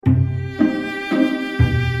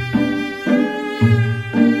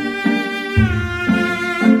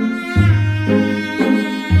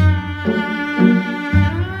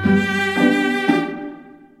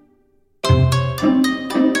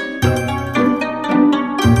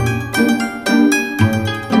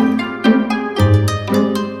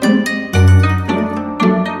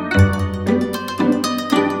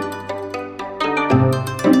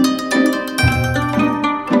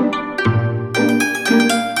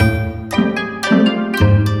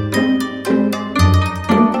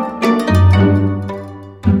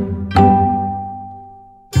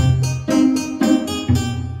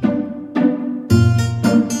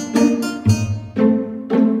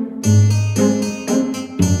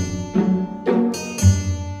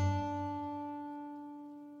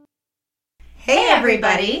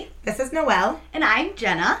everybody. This is Noelle. And I'm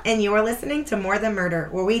Jenna. And you are listening to More Than Murder,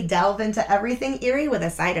 where we delve into everything eerie with a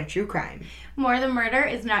side of true crime. More Than Murder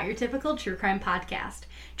is not your typical true crime podcast.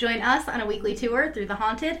 Join us on a weekly tour through the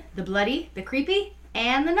haunted, the bloody, the creepy,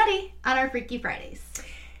 and the nutty on our Freaky Fridays.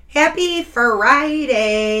 Happy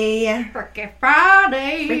Friday! Freaky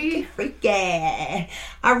Friday! Freaky, freaky.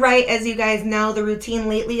 All right, as you guys know, the routine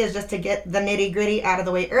lately is just to get the nitty-gritty out of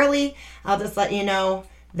the way early. I'll just let you know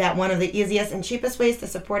that one of the easiest and cheapest ways to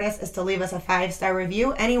support us is to leave us a 5-star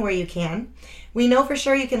review anywhere you can. We know for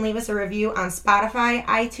sure you can leave us a review on Spotify,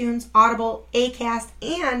 iTunes, Audible, Acast,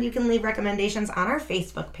 and you can leave recommendations on our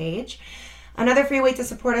Facebook page. Another free way to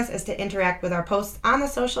support us is to interact with our posts on the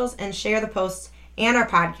socials and share the posts and our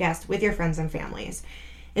podcast with your friends and families.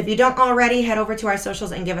 If you don't already, head over to our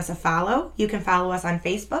socials and give us a follow. You can follow us on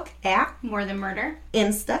Facebook at More Than Murder,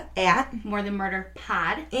 Insta at More Than Murder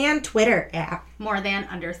Pod, and Twitter at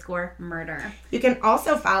More_Than_Murder. You can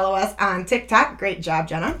also follow us on TikTok. Great job,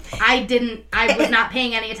 Jenna. I was not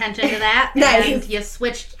paying any attention to that. Nice. And you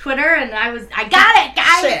switched Twitter and I got it,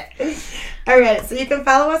 guys! Shit. All right, so you can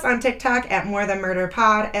follow us on TikTok at More Than Murder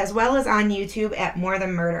Pod, as well as on YouTube at More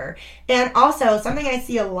Than Murder. And also, something I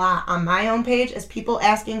see a lot on my own page is people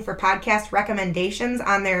asking for podcast recommendations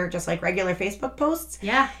on their just like regular Facebook posts.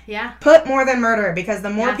 Yeah. Put More Than Murder, because the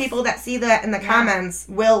more Yes. people that see that in the comments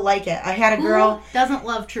will like it. I had a girl... Who doesn't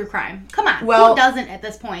love true crime? Come on, Well, who doesn't at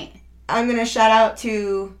this point? I'm going to shout out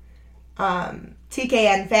to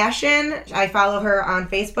TKN Fashion. I follow her on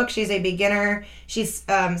Facebook. She's a beginner. She's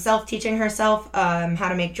self-teaching herself how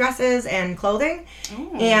to make dresses and clothing.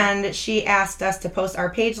 Ooh. And she asked us to post our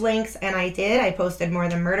page links, and I did. I posted More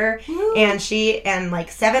Than Murder. Ooh. And she and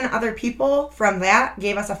like 7 other people from that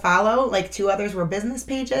gave us a follow. Like 2 others were business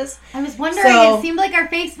pages. I was wondering, So, it seemed like our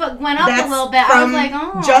Facebook went up That's a little bit. I was from like,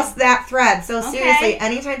 oh. just that thread. So Okay. seriously,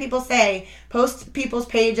 anytime people say post people's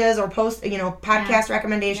pages or post, podcast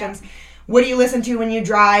recommendations, what do you listen to when you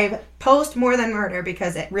drive? Post More Than Murder,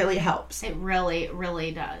 because it really helps. It really,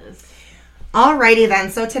 really does. Alrighty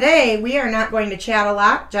then. So today we are not going to chat a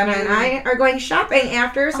lot. Jenna and I are going shopping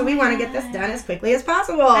after, so we want to get this done as quickly as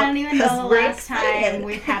possible. I don't even know 'cause the we're last excited. time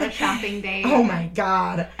we've had a shopping day. Oh my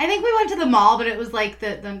god. I think we went to the mall, but it was like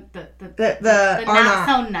the The not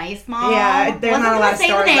so nice mall. Yeah, there's Wasn't not a gonna lot of say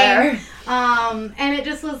the stores name. there. And it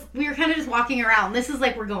just was, we were kind of just walking around. This is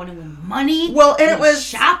like we're going to win money. Well, and it was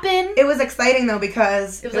shopping. It was exciting though,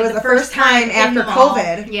 because it was like the first time in after the mall.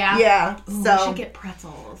 COVID. Yeah. Yeah. Ooh, So we should get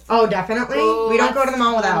pretzels. Oh, definitely. Ooh, we don't go to let's the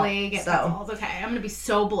mall without. totally get So pretzels. Okay, I'm gonna be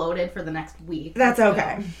so bloated for the next week. that's Let's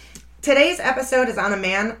okay. go. Today's episode is on a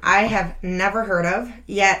man I have never heard of,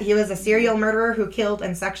 yet he was a serial murderer who killed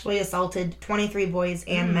and sexually assaulted 23 boys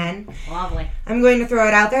and men. Lovely. I'm going to throw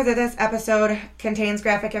it out there that this episode contains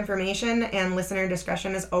graphic information and listener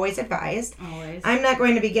discretion is always advised. Always. I'm not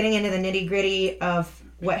going to be getting into the nitty-gritty of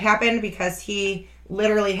what happened, because he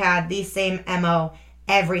literally had the same MO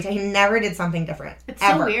every time. He never did something different. It's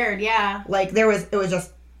ever. so weird, yeah. Like, it was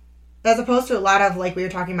just, as opposed to a lot of, like we were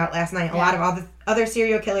talking about last night, a lot of other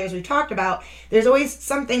serial killers we talked about, there's always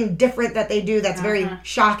something different that they do that's very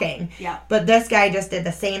shocking. Yeah. But this guy just did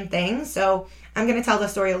the same thing, so I'm going to tell the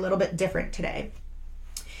story a little bit different today.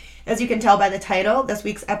 As you can tell by the title, this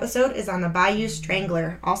week's episode is on the Bayou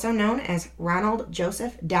Strangler, also known as Ronald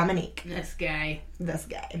Joseph Dominique. This guy.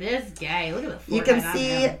 Look at the You can forehead on see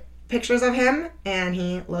him. pictures of him, and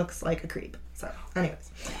he looks like a creep. So, anyways.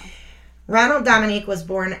 Ronald Dominique was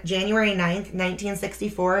born January 9th,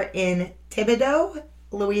 1964 in Thibodaux,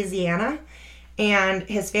 Louisiana, and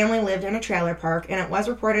his family lived in a trailer park, and it was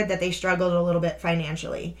reported that they struggled a little bit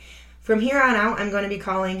financially. From here on out, I'm going to be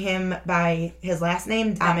calling him by his last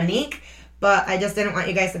name, Dominique, but I just didn't want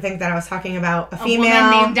you guys to think that I was talking about a female. A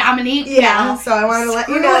woman named Dominique. Yeah, No. so I wanted to let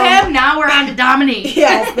you Screw know. him, now we're on to Dominique.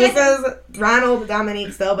 Yes, this is Ronald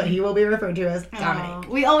Dominique still, but he will be referred to as Dominique.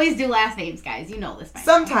 We always do last names, guys. You know this. By now.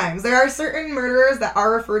 Sometimes there are certain murderers that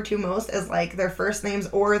are referred to most as like their first names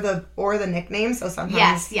or the nickname. So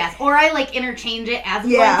sometimes Yes. Or I like interchange it as I'm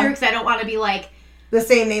Yeah. going through because I don't want to be like the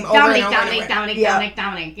same name over Dominique, and over. and over. Yep.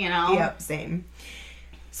 Dominique. You know. Yep, same.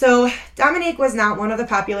 So Dominique was not one of the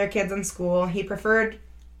popular kids in school. He preferred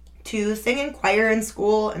to sing in choir in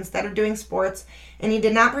school instead of doing sports, and he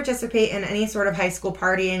did not participate in any sort of high school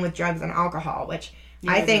partying with drugs and alcohol, which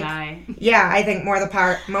I think more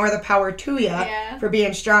the power to you for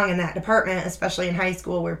being strong in that department, especially in high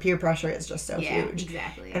school where peer pressure is just so huge.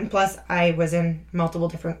 Exactly. And plus, I was in multiple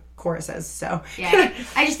different choruses, so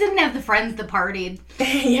I just didn't have the friends that partied.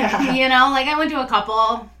 yeah. You know, like I went to a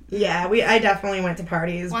couple. Yeah, I definitely went to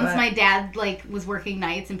parties. Once my dad, like, was working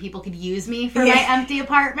nights and people could use me for my empty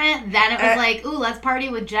apartment, then it was like, ooh, let's party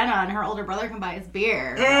with Jenna and her older brother can buy us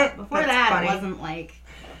beer. But before that, funny. It wasn't, like,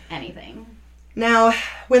 anything. Now,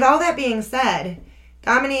 with all that being said,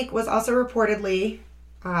 Dominique was also reportedly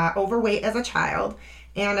overweight as a child.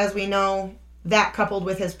 And as we know, that coupled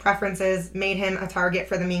with his preferences made him a target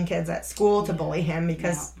for the mean kids at school to bully him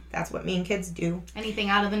because that's what mean kids do. Anything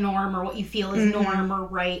out of the norm or what you feel is norm or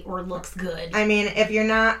right or looks good. I mean, if you're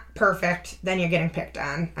not perfect, then you're getting picked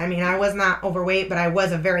on. I mean, I was not overweight, but I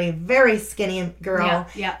was a very, very skinny girl.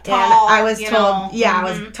 Yeah, tall. And I was told, I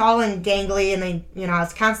was tall and gangly, and I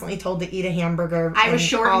was constantly told to eat a hamburger. I was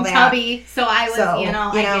short and tubby, so I was,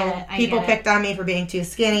 I get it. People picked on me for being too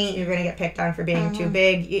skinny. You're going to get picked on for being too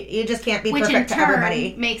big. You just can't be perfect to everybody. Which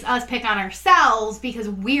in turn makes us pick on ourselves because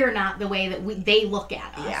we're not the way that they look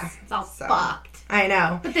at us. Yeah. It's all fucked. I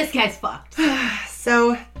know. But this guy's fucked.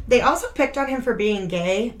 So they also picked on him for being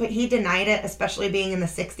gay, but he denied it, especially being in the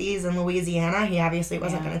 60s in Louisiana. He obviously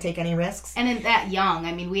wasn't going to take any risks. And in that young,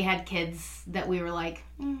 I mean, we had kids that we were like,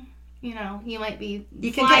 you might be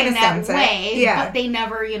can kind of that sense way, it. but they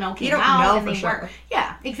never, came out. You don't know and for sure. Weren't.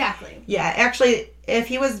 Yeah, exactly. Yeah, actually, if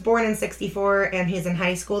he was born in 64 and he's in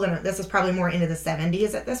high school, then this is probably more into the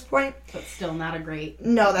 70s at this point. But still not a great...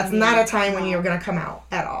 No, that's not a time when you're going to come out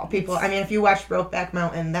at all. People, I mean, if you watch Brokeback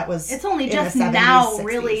Mountain, that was It's only in just the 70s, now 60s.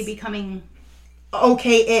 Really becoming...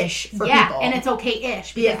 okay-ish for people. Yeah, and it's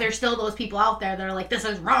okay-ish because there's still those people out there that are like, this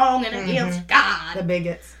is wrong and against God. The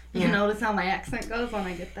bigots. You notice how my accent goes when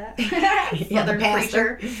I get that? The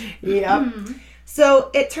pastor. Yep.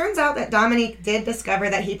 So it turns out that Dominique did discover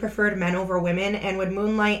that he preferred men over women and would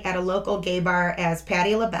moonlight at a local gay bar as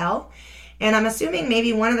Patti LaBelle. And I'm assuming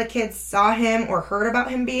maybe one of the kids saw him or heard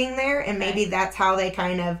about him being there, and maybe that's how they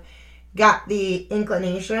kind of got the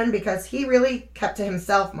inclination, because he really kept to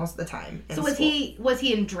himself most of the time. So was he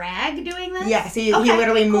in drag doing this? Yes, he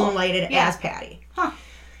literally moonlighted as Patti. Huh.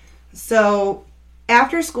 So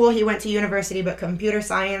after school, he went to university, but computer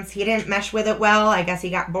science, he didn't mesh with it well. I guess he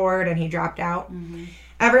got bored and he dropped out. Mm-hmm.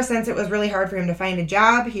 Ever since, it was really hard for him to find a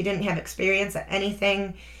job. He didn't have experience at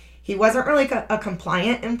anything. He wasn't really a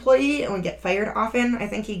compliant employee and would get fired often. I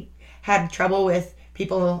think he had trouble with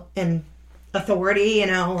people in authority,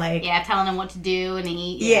 telling him what to do, and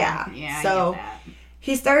so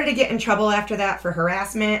he started to get in trouble after that for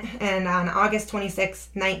harassment, and on August 26,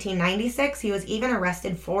 1996, he was even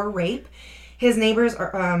arrested for rape. His neighbors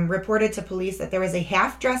reported to police that there was a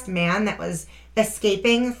half-dressed man that was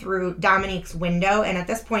escaping through Dominique's window, and at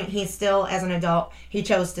this point, he still, as an adult, he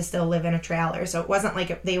chose to still live in a trailer, so it wasn't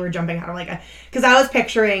like they were jumping out of because I was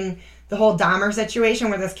picturing the whole Dahmer situation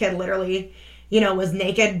where this kid literally, was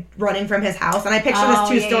naked running from his house, and I picture this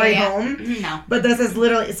two-story home. No. But this is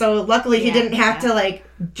literally, so luckily he didn't have to,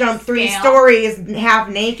 jump 3 stories half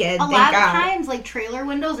naked. A lot of times, trailer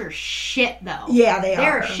windows are shit, though. Yeah, they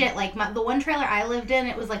are. They're shit. The one trailer I lived in,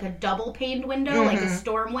 it was a double-paned window, a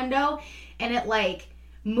storm window, and it,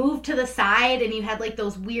 moved to the side, and you had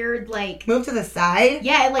those weird Moved to the side?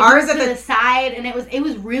 Yeah, it Ours moved to the side, and it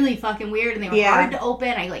was really fucking weird, and they were hard to open.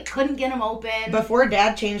 I couldn't get them open. Before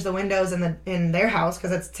Dad changed the windows in their house,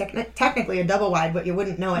 because it's technically a double wide, but you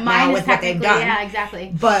wouldn't know it now with what they've done. Yeah,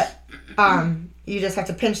 exactly. But you just have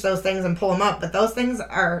to pinch those things and pull them up. But those things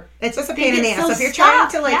it's just a pain in the ass. So if you're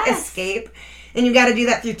trying to escape, and you got to do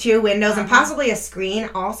that through 2 windows and possibly a screen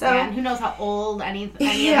also. Yeah, and who knows how old any of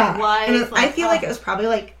it was. And I feel like it was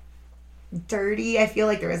probably dirty. I feel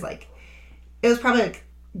like there was it was probably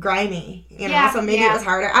grimy, so maybe it was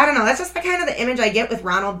harder. I don't know. That's just the kind of the image I get with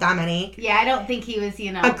Ronald Dominique. Yeah, I don't think he was,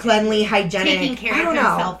 a cleanly, hygienic, taking care of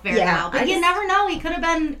himself very well. But you never know. He could have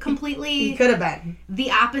been completely... He could have been.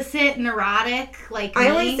 The opposite, neurotic, I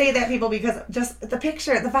only say that, people, because just the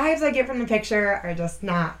picture, the vibes I get from the picture are just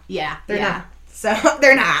not... Yeah. They're not. So,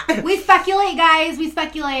 they're not. We speculate, guys. We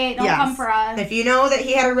speculate. Don't come for us. If you know that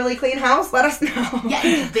he had a really clean house, let us know.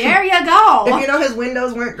 Yeah, there you go. If you know his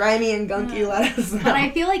windows weren't grimy and gunky, let us know. But I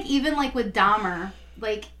feel even with Dahmer,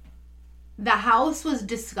 the house was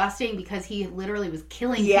disgusting because he literally was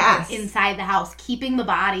killing people inside the house, keeping the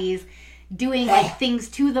bodies, doing things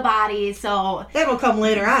to the bodies. So that will come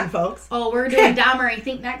later on, folks. Oh, we're doing Dahmer, I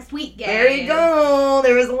think, next week, guys. There you go.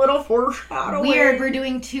 There was a little foreshadowing. Weird. We're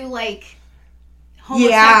doing 2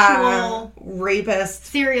 homosexual rapist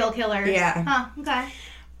serial killers. Yeah. Huh. Okay.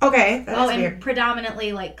 Okay. That is weird.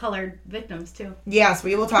 Predominantly colored victims too. Yes,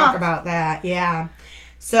 we will talk about that. Yeah.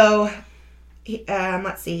 So,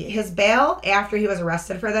 let's see. His bail after he was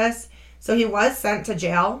arrested for this. So he was sent to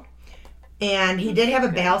jail, and he did have a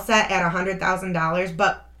bail set at $100,000.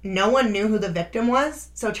 But no one knew who the victim was,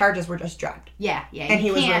 so charges were just dropped. Yeah. And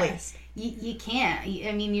he was released. You can't.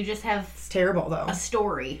 I mean, you just have... It's terrible, though. A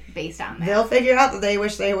story based on that. They'll figure out that they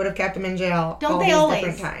wish they would have kept him in jail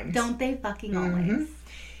different times. Don't they fucking always?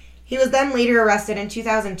 He was then later arrested in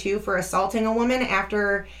 2002 for assaulting a woman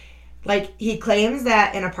after, like, he claims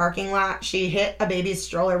that in a parking lot she hit a baby's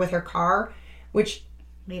stroller with her car, which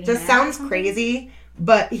just sounds crazy,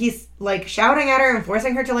 but he's, like, shouting at her and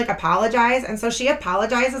forcing her to, like, apologize, and so she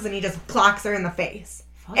apologizes and he just clocks her in the face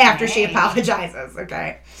after she apologizes,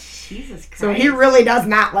 okay? Jesus Christ. So he really does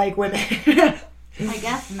not like women. I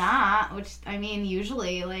guess not, which, I mean,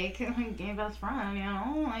 usually, like, gay best friend, you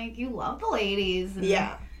know? Like, you love the ladies. And...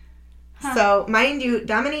 Yeah. So, mind you,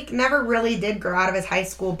 Dominique never really did grow out of his high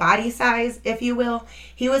school body size, if you will.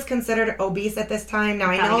 He was considered obese at this time.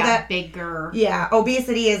 Now, I know that... bigger. Yeah,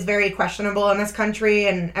 obesity is very questionable in this country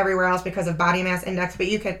and everywhere else because of body mass index. But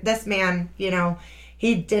you could... This man, you know,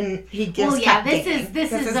 he didn't... He just well, yeah, this is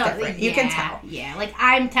different. You can tell. Yeah, like,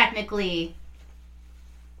 I'm technically...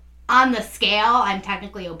 On the scale, I'm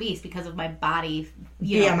technically obese because of my body,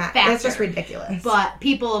 factor. It's just ridiculous. But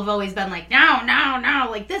people have always been like, no.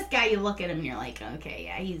 Like, this guy, you look at him, you're like, okay,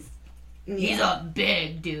 yeah, he's a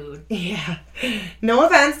big dude. Yeah. No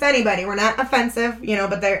offense to anybody. We're not offensive, you know,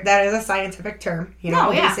 but that is a scientific term. You know,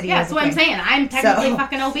 obesity is that's what I'm saying. I'm technically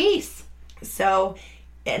fucking obese. So,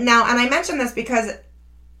 now, and I mention this because...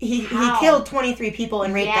 He killed 23 people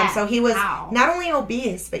and raped them, so he was not only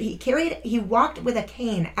obese, but he walked with a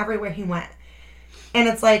cane everywhere he went. And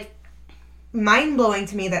it's like mind-blowing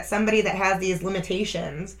to me that somebody that has these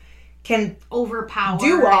limitations can overpower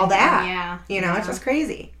do all that. Yeah. You know, it's just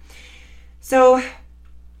crazy. So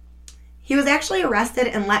he was actually arrested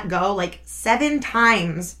and let go like 7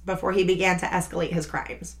 times before he began to escalate his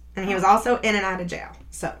crimes. And he was also in and out of jail.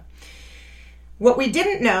 So what we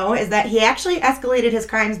didn't know is that he actually escalated his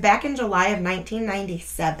crimes back in July of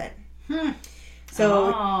 1997.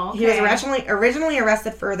 So he was originally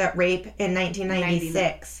arrested for that rape in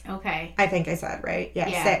 1996. Okay. I think I said, right?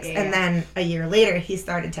 Yeah, 6. And then a year later, he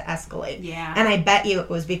started to escalate. Yeah. And I bet you it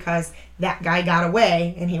was because that guy got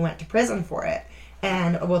away and he went to prison for it.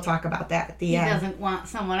 And we'll talk about that at the end. He doesn't want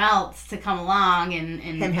someone else to come along and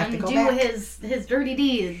undo his dirty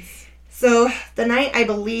deeds. So, the night, I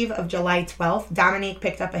believe, of July 12th, Dominique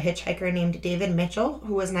picked up a hitchhiker named David Mitchell,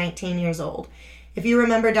 who was 19 years old. If you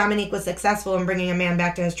remember, Dominique was successful in bringing a man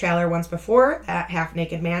back to his trailer once before, that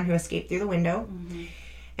half-naked man who escaped through the window. Mm-hmm.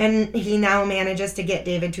 And he now manages to get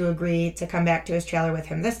David to agree to come back to his trailer with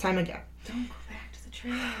him, this time again. Don't go back to the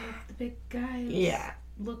trailer with the big guy. Yeah.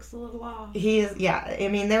 Looks a little off. I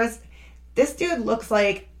mean, this dude looks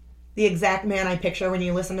like the exact man I picture when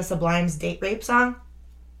you listen to Sublime's Date Rape song.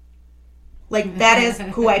 Like, that is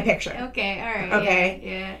who I picture. Okay, all right. Okay?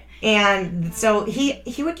 Yeah. And so he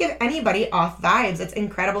would give anybody off vibes. It's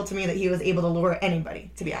incredible to me that he was able to lure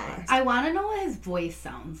anybody, to be honest. I want to know what his voice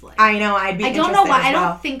sounds like. I know, I'd be interested. I don't know why. I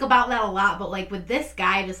don't think about that a lot, but, like, with this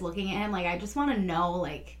guy, just looking at him, like, I just want to know,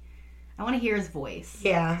 like, I want to hear his voice.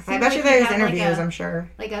 Yeah, I bet you there's interviews, I'm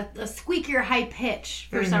sure. Like a squeakier high pitch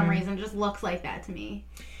for some reason. Just looks like that to me.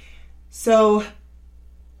 So...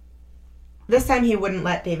 this time he wouldn't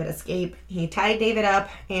let David escape. He tied David up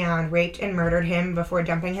and raped and murdered him before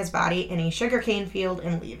dumping his body in a sugarcane field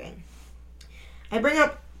and leaving. I bring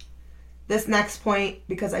up this next point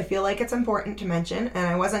because I feel like it's important to mention, and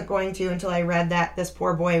I wasn't going to until I read that this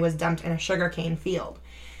poor boy was dumped in a sugarcane field.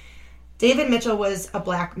 David Mitchell was a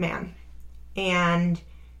black man, and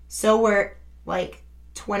so were like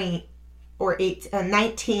 20 or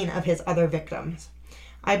 19 of his other victims.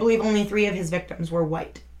 I believe only 3 of his victims were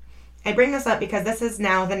white. I bring this up because this is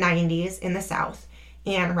now the 90s in the South,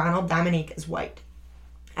 and Ronald Dominique is white.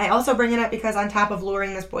 I also bring it up because on top of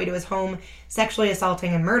luring this boy to his home, sexually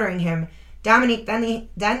assaulting and murdering him, Dominique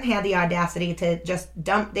then had the audacity to just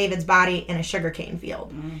dump David's body in a sugarcane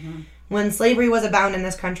field. Mm-hmm. When slavery was abound in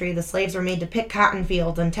this country, the slaves were made to pick cotton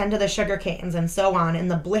fields and tend to the sugar canes and so on in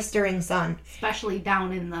the blistering sun. Especially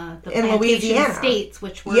down in the plantation Louisiana. States,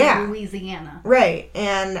 which were Louisiana. Right.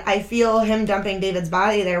 And I feel him dumping David's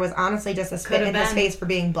body there was honestly just a spit in his face for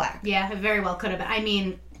being black. Yeah, it very well could have been. I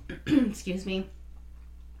mean, excuse me.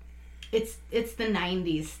 It's the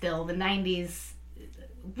 90s still. The 90s...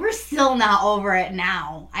 we're still not over it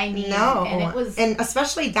now. I mean, no, and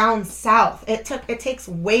especially down south, it takes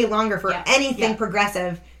way longer for anything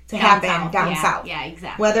progressive to happen down south. Yeah,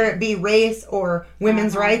 exactly. Whether it be race or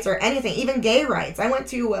women's rights or anything, even gay rights. I went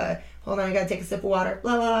to hold on, I gotta take a sip of water.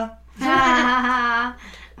 Blah blah.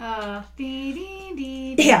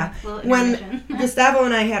 Yeah, when Gustavo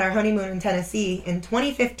and I had our honeymoon in Tennessee in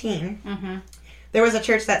 2015, there was a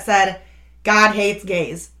church that said, God hates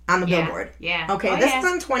gays on the billboard. Yeah. Okay, this is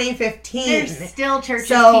in 2015. There's still churches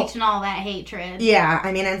teaching all that hatred. Yeah,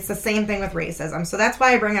 I mean, it's the same thing with racism. So that's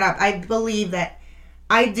why I bring it up. I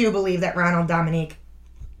do believe that Ronald Dominique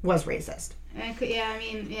was racist.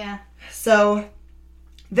 Yeah. So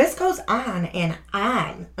this goes on and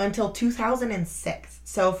on until 2006.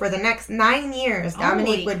 So for the next 9 years,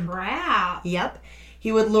 Dominique would... crap. Yep.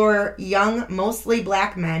 He would lure young, mostly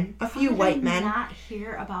black men, a few white men. I did not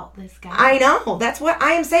hear about this guy. I know. That's what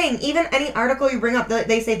I am saying. Even any article you bring up,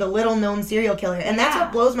 they say the little-known serial killer. And that's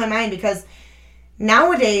what blows my mind, because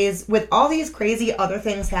nowadays, with all these crazy other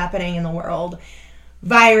things happening in the world,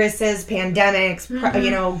 viruses, pandemics,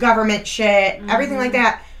 government shit, everything like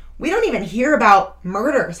that, we don't even hear about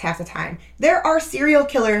murders half the time. There are serial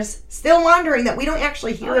killers still wandering that we don't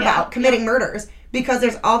actually hear about committing murders, because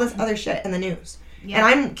there's all this other shit in the news. Yeah. And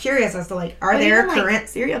I'm curious as to, are there current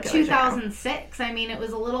serial killers 2006, I mean, it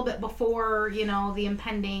was a little bit before, the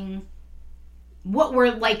impending... What we're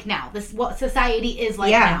like now. What society is like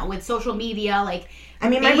now with social media. I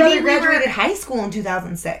mean, my brother graduated high school in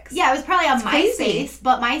 2006. Yeah, it was probably on MySpace,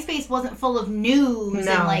 but MySpace wasn't full of news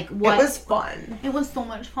and what. It was fun. It was so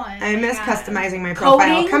much fun. I miss customizing my profile.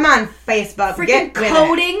 Coding? Come on, Facebook. Freaking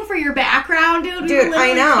coding for your background, dude. We were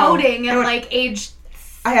literally coding at age...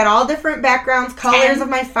 I had all different backgrounds, colors of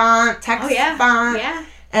my font, text font. Yeah.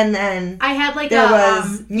 And then I had there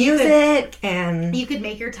was music and you could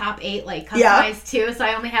make your top 8 customized too. So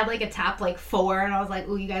I only had a top 4, and I was like,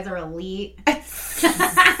 "Ooh, you guys are elite." All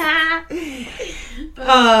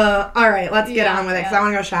right, let's get on with it because I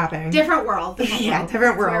want to go shopping. Different world.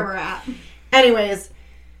 Different world. Where we're at. Anyways,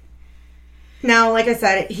 now, like I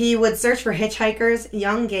said, he would search for hitchhikers,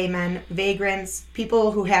 young gay men, vagrants,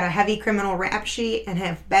 people who had a heavy criminal rap sheet and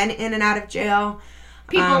have been in and out of jail.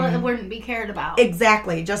 People that wouldn't be cared about.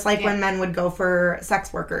 Exactly. Just like when men would go for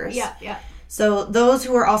sex workers. Yeah. So those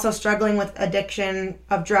who are also struggling with addiction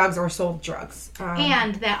of drugs or sold drugs.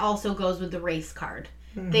 And that also goes with the race card.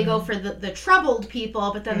 Mm-hmm. They go for the troubled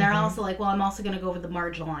people, but then they're also like, well, I'm also going to go with the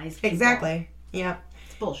marginalized people. Exactly. Yeah.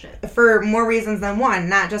 It's bullshit. For more reasons than one.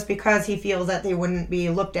 Not just because he feels that they wouldn't be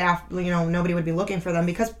looked after, nobody would be looking for them.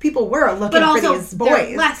 Because people were looking for these boys.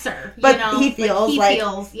 They're lesser. But he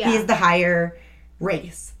feels he's the higher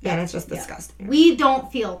race, and it's just disgusting. We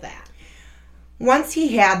don't feel that. Once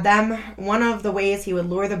he had them, one of the ways he would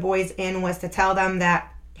lure the boys in was to tell them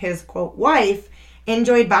that his, quote, wife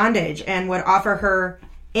enjoyed bondage and would offer her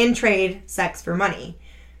in trade sex for money,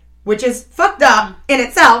 which is fucked up in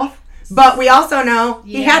itself, but we also know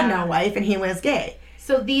he had no wife and he was gay.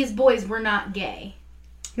 So these boys were not gay?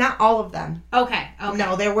 Not all of them. Okay.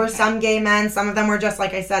 No, there were some gay men. Some of them were just,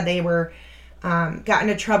 like I said, they were... got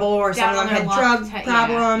into trouble, or some of them had drug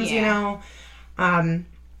problems,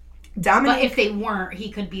 Dominic... But if they weren't,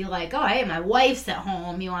 he could be like, oh, hey, my wife's at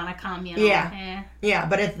home, you want to come, Yeah,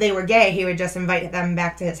 but if they were gay, he would just invite them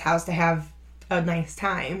back to his house to have a nice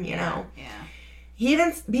time, know? Yeah. He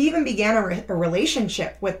even began a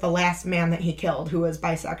relationship with the last man that he killed, who was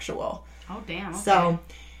bisexual. Oh, damn, okay. So...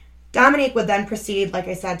 Dominique would then proceed, like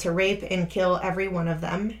I said, to rape and kill every one of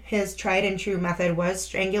them. His tried and true method was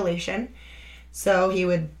strangulation. So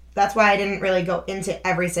that's why I didn't really go into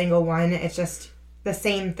every single one. It's just the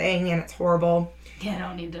same thing, and it's horrible. Yeah, I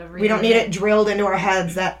don't need to read We don't need it drilled into our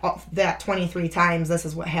heads that 23 times this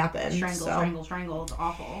is what happened. Strangle. It's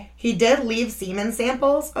awful. He did leave semen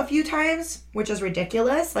samples a few times, which is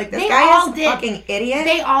ridiculous. This guy is a fucking idiot.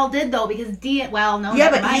 They all did, though, because this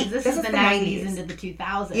is the 90s into the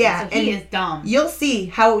 2000s. Yeah, so he is dumb. You'll see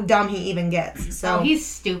how dumb he even gets. So he's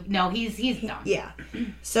stupid. No, he's dumb. Yeah.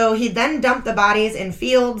 So he then dumped the bodies in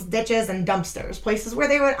fields, ditches, and dumpsters, places where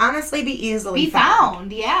they would honestly be easily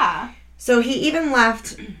found. Yeah. So he even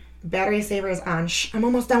left... Battery saver is on. Shh, I'm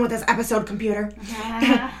almost done with this episode, computer.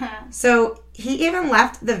 So he even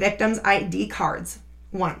left the victim's ID cards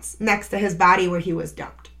once next to his body where he was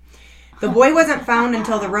dumped. The boy wasn't found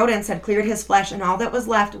until the rodents had cleared his flesh, and all that was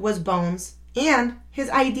left was bones and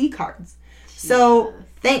his ID cards. So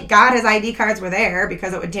thank God his ID cards were there,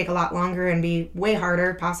 because it would take a lot longer and be way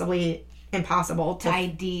harder, possibly impossible to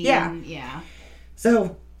ID. Yeah.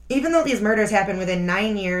 So even though these murders happened within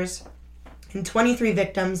 9 years... and 23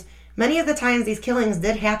 victims, many of the times these killings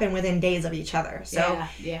did happen within days of each other. So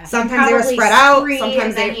sometimes they were spread out.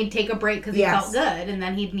 Sometimes then he'd take a break because he felt good, and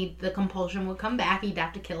then the compulsion would come back. He'd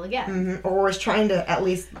have to kill again, or was trying to at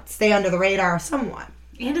least stay under the radar somewhat.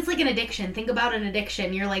 And it's like an addiction. Think about an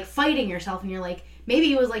addiction. You're like fighting yourself, and you're like, maybe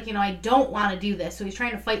he was like, I don't want to do this, so he's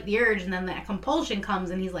trying to fight the urge, and then that compulsion comes,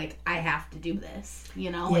 and he's like, I have to do this.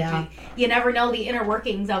 You never know the inner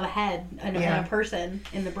workings of a head and a person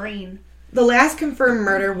in the brain. The last confirmed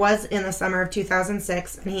murder was in the summer of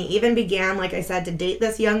 2006, and he even began, like I said, to date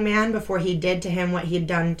this young man before he did to him what he'd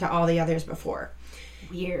done to all the others before.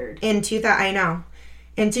 Weird. I know.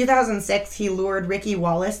 In 2006, he lured Ricky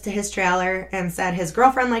Wallace to his trailer and said his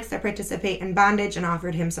girlfriend likes to participate in bondage and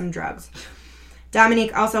offered him some drugs.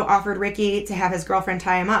 Dominique also offered Ricky to have his girlfriend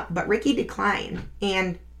tie him up, but Ricky declined,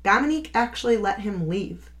 and Dominique actually let him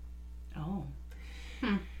leave. Oh.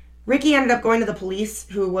 Ricky ended up going to the police,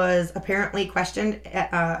 who apparently questioned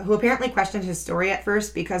his story at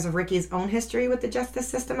first because of Ricky's own history with the justice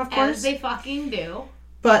system, of course. As they fucking do.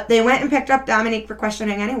 But they went and picked up Dominique for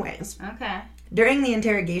questioning anyways. Okay. During the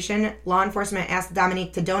interrogation, law enforcement asked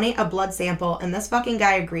Dominique to donate a blood sample, and this fucking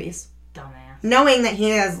guy agrees. Dumbass. Knowing that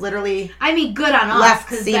he has literally good on us,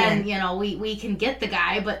 because semen. then, we can get the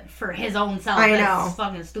guy, but for his own self, that's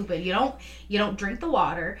fucking stupid. You don't drink the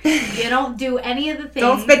water. You don't do any of the things.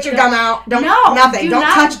 Don't spit your gum out. Nothing. Don't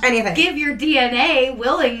touch anything. Give your DNA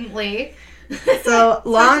willingly. So,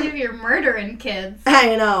 especially if you're murdering kids.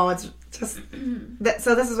 I know. It's just...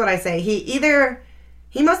 So this is what I say.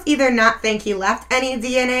 He must either not think he left any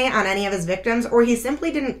DNA on any of his victims, or he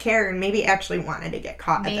simply didn't care and maybe actually wanted to get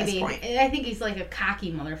caught at this point. I think he's like a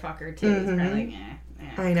cocky motherfucker, too. He's probably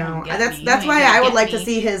like, I know. That's why I would like to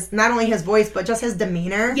see not only his voice, but just his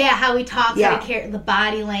demeanor. Yeah, how he talks, the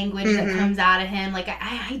body language that comes out of him. Like,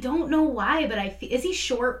 I don't know why, but is he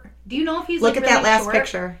short? Do you know if he's Look at that last short?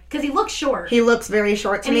 Picture. Because he looks short. He looks very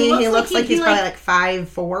short to me. He looks like he's probably like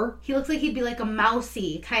 5'4". He looks like he'd be like a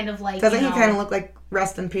mousy, kind of like, Doesn't he kind of look like,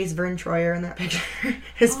 rest in peace, Vern Troyer in that picture?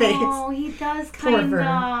 His face. Oh, he does kind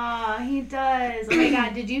of. He does. Oh my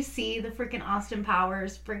God, did you see the freaking Austin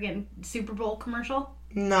Powers freaking Super Bowl commercial?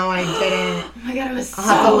 No, I didn't. Oh my God, it was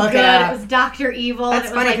so good. It was Dr. Evil. That's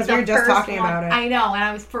funny because we were just talking about it. I know, and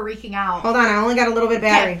I was freaking out. Hold on, I only got a little bit of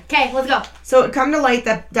battery. Okay, let's go. So it come to light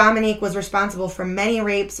that Dominique was responsible for many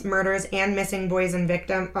rapes, murders, and missing boys and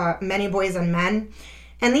many boys and men.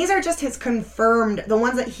 And these are just his confirmed, the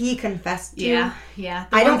ones that he confessed to. Yeah.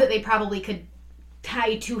 The ones that they probably could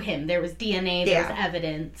tie to him. There was DNA, there was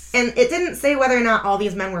evidence. And it didn't say whether or not all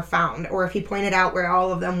these men were found, or if he pointed out where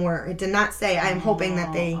all of them were. It did not say. I'm hoping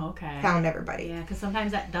that they found everybody. Yeah, because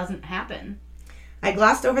sometimes that doesn't happen. I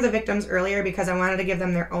glossed over the victims earlier because I wanted to give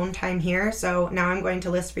them their own time here, so now I'm going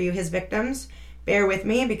to list for you his victims. Bear with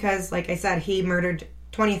me because, like I said, he murdered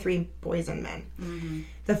 23 boys and men. Mm-hmm.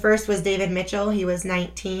 The first was David Mitchell. He was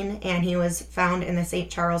 19, and he was found in the St.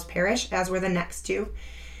 Charles Parish, as were the next two.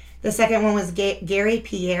 The second one was Gary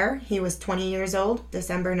Pierre. He was 20 years old,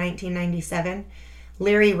 December 1997.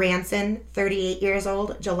 Larry Ranson, 38 years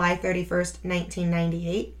old, July 31st,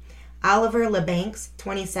 1998. Oliver LeBancs,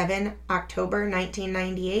 27, October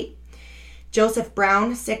 1998. Joseph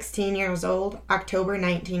Brown, 16 years old, October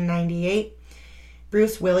 1998.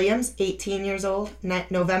 Bruce Williams, 18 years old,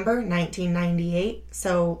 November 1998.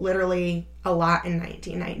 So literally a lot in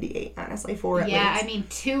 1998, honestly, four at least. Yeah, I mean,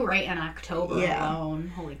 2 right in October alone.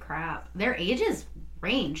 Holy crap. Their ages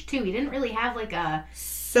range, too. He didn't really have like a...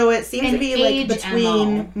 So it seems to be like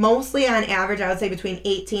between, mostly on average, I would say between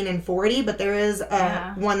 18 and 40, but there is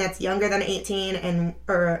one that's younger than 18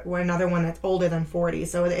 or another one that's older than 40.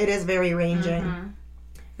 So it is very ranging. Mm-hmm.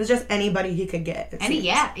 It's just anybody he could get.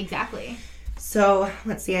 Yeah, exactly. So,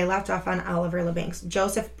 let's see, I left off on Oliver LeBancs.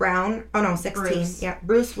 Joseph Brown, 16. Bruce. Yeah,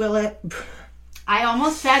 Bruce Willis. I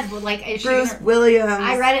almost said, like... Bruce Williams.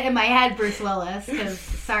 I read it in my head, Bruce Willis, because,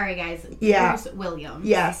 sorry guys, Bruce Williams.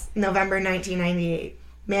 Yes, November 1998.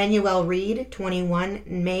 Manuel Reed, 21,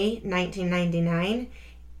 May 1999.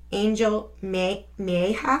 Angel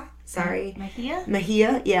Mejia. Sorry.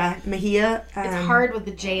 Mejia, yeah. Mejia. It's hard with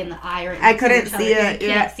the J and the I. Right, I couldn't see it. You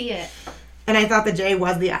can't see it. And I thought the J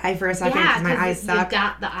was the I for a second because my eyes suck. You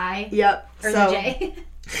got the I. Yep. Or the J.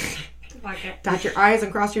 Dot your I's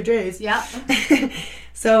and cross your J's. Yep.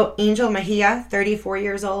 So, Angel Mejia, 34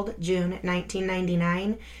 years old, June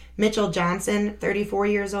 1999. Mitchell Johnson, 34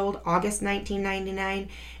 years old, August 1999.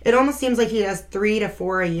 It almost seems like he has 3 to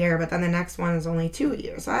 4 a year, but then the next one is only 2 a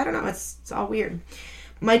year. So, I don't know. It's all weird.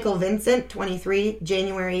 Michael Vincent, 23,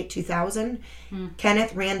 January 2000.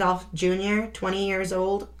 Kenneth Randolph Jr., 20 years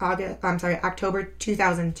old, October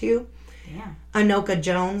 2002. Yeah. Anoka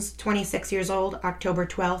Jones, 26 years old, October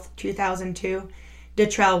 12th, 2002.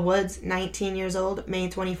 Detrell Woods, 19 years old, May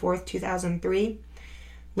 24th, 2003.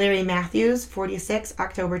 Larry Matthews, 46,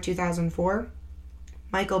 October 2004.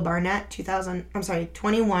 Michael Barnett,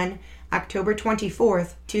 21, October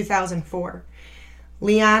 24th, 2004.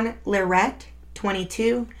 Leon Lirette,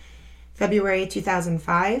 22, February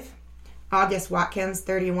 2005. August Watkins,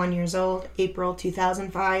 31 years old, April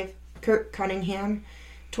 2005. Kurt Cunningham,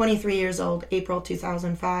 23 years old, April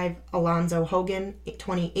 2005. Alonzo Hogan,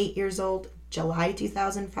 28 years old, July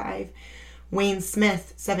 2005. Wayne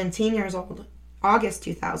Smith, 17 years old, August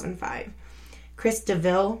 2005. Chris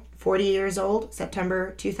DeVille, 40 years old,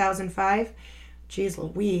 September 2005. Jeez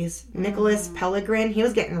Louise. Nicholas Pellegrin, he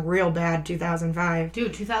was getting real bad 2005.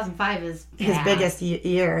 Dude, 2005 is bad. His biggest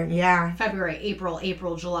year, yeah. February,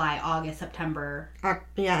 April, July, August, September.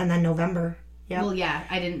 Yeah, and then November. Yep. Well, yeah,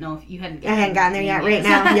 I didn't know if you hadn't gotten there yet. Right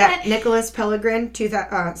now. Yeah, Nicholas Pellegrin,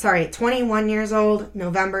 21 years old,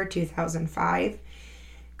 November 2005.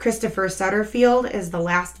 Christopher Sutterfield is the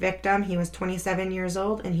last victim. He was 27 years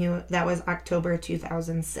old, and that was October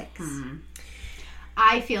 2006.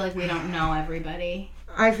 I feel like we don't know everybody.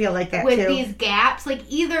 I feel like that with too. With these gaps, like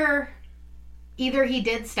either he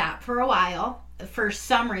did stop for a while for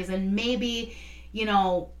some reason. Maybe, you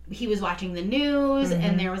know, he was watching the news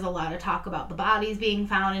and there was a lot of talk about the bodies being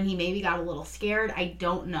found and he maybe got a little scared. I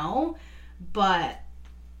don't know. But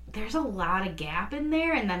there's a lot of gap in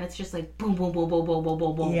there, and then it's just like boom, boom, boom, boom, boom, boom,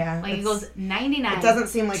 boom, boom. Yeah. Like it goes 99. It doesn't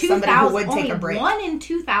seem like somebody who would take a break. 1 in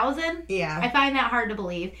 2000? Yeah. I find that hard to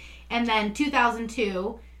believe. And then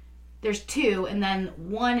 2002, there's 2, and then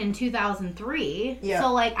 1 in 2003. Yeah.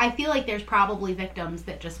 So, like, I feel like there's probably victims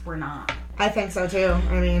that just were not. I think so, too.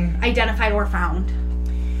 I mean... identified or found.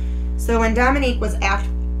 So when Dominique was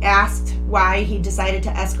asked why he decided to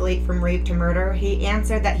escalate from rape to murder, he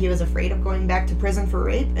answered that he was afraid of going back to prison for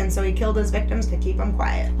rape, and so he killed his victims to keep them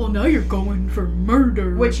quiet. Well, now you're going for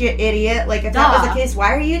murder. Which, you idiot. Like, if that was the case,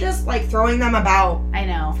 why are you just, like, throwing them about? I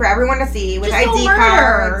know. For everyone to see with just ID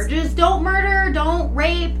cards. Just don't murder, don't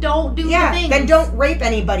rape, don't do the things. Then don't rape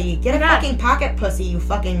anybody. Get a fucking pocket pussy, you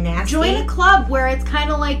fucking nasty. Join a club where it's kind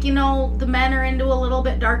of like, you know, the men are into a little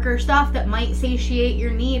bit darker stuff that might satiate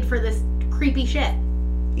your need for this creepy shit.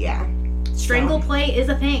 Yeah. Strangle play is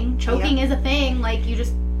a thing. Choking is a thing. Like, you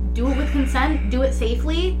just do it with consent. Do it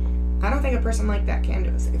safely. I don't think a person like that can do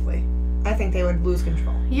it safely. I think they would lose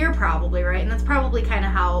control. You're probably right. And that's probably kind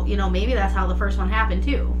of how, you know, maybe that's how the first one happened,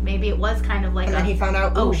 too. Maybe it was kind of like and then he found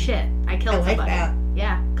out, oh, shit, I killed somebody. That.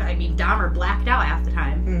 Yeah. I mean, Dahmer blacked out half the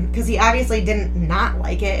time. Because he obviously didn't not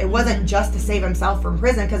like it. It wasn't just to save himself from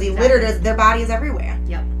prison, because he littered their bodies everywhere.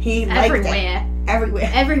 Yep. He liked it. Everywhere.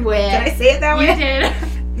 Did I say it that way? You did.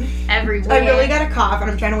 Everywhere. I really got a cough, and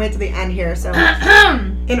I'm trying to wait to the end here. So,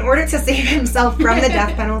 in order to save himself from the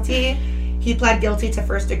death penalty, he pled guilty to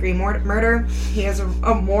first-degree murder. He is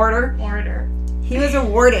a mortar. He was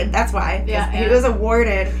awarded. That's why. He was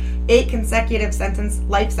awarded 8 consecutive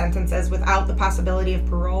life sentences without the possibility of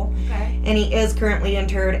parole. Okay. And he is currently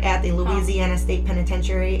interred at the Louisiana State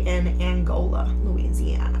Penitentiary in Angola,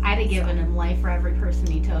 Louisiana. I'd have given him life for every person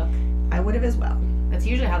he took. I would have as well. That's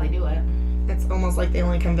usually how they do it. It's almost like they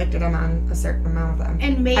only convicted him on a certain amount of them.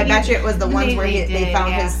 And maybe I bet you it was the ones where they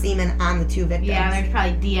found his semen on the 2 victims. Yeah, there's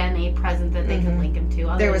probably DNA present that they can link him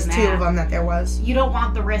to. There was 2 of them that there was. You don't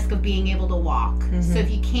want the risk of being able to walk. So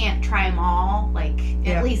if you can't try them all, like,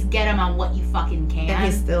 at least get him on what you fucking can. And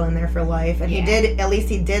he's still in there for life. And he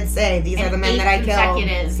did say, these are the men that I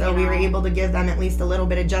killed. So we were able to give them at least a little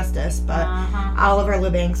bit of justice. But Oliver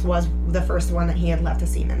LeBancs was the first one that he had left a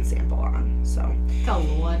semen sample on. So. Oh,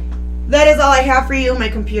 Lord. That is all I have for you. My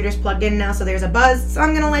computer's plugged in now, so there's a buzz. So I'm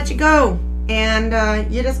going to let you go.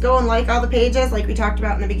 And you just go and like all the pages like we talked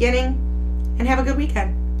about in the beginning. And have a good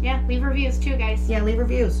weekend. Yeah, leave reviews too, guys. Yeah, leave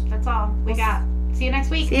reviews. That's all we got. See you next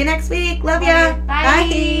week. See you next week. Love ya. Bye.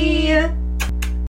 Bye.